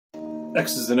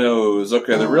X's and O's.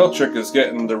 Okay, the real trick is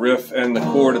getting the riff and the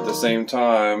chord at the same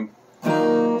time.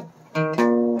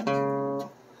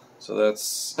 So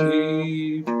that's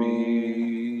E,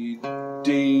 B,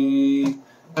 D, E.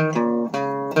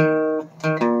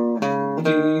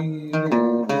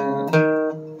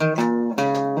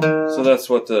 So that's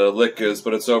what the lick is,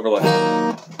 but it's over like.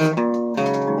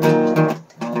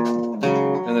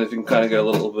 And then if you can kind of get a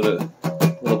little bit of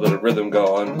rhythm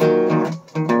going.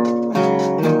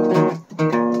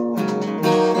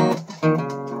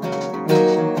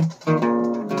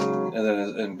 And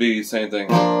then in B, same thing.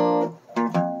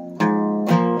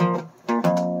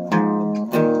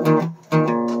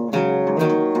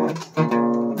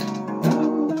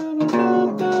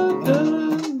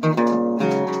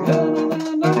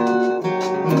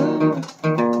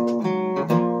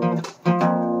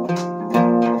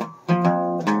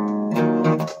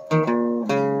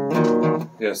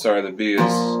 Yeah, sorry, the B is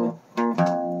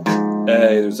A,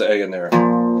 there's an A in there.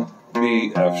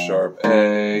 B, F sharp,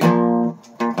 A.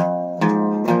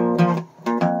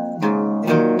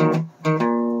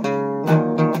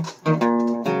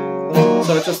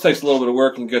 So it just takes a little bit of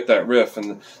work and get that riff.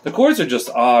 And the chords are just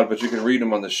odd, but you can read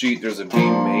them on the sheet. There's a B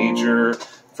major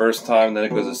first time, and then it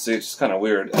goes to C. It's just kind of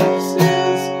weird.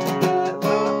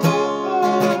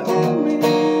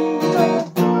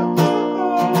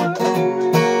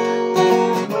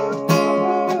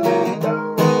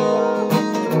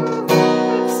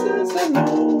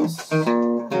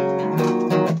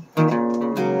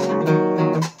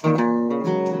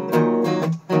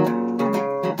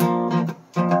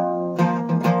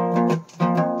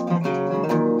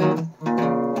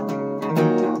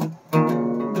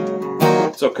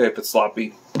 It's okay if it's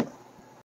sloppy.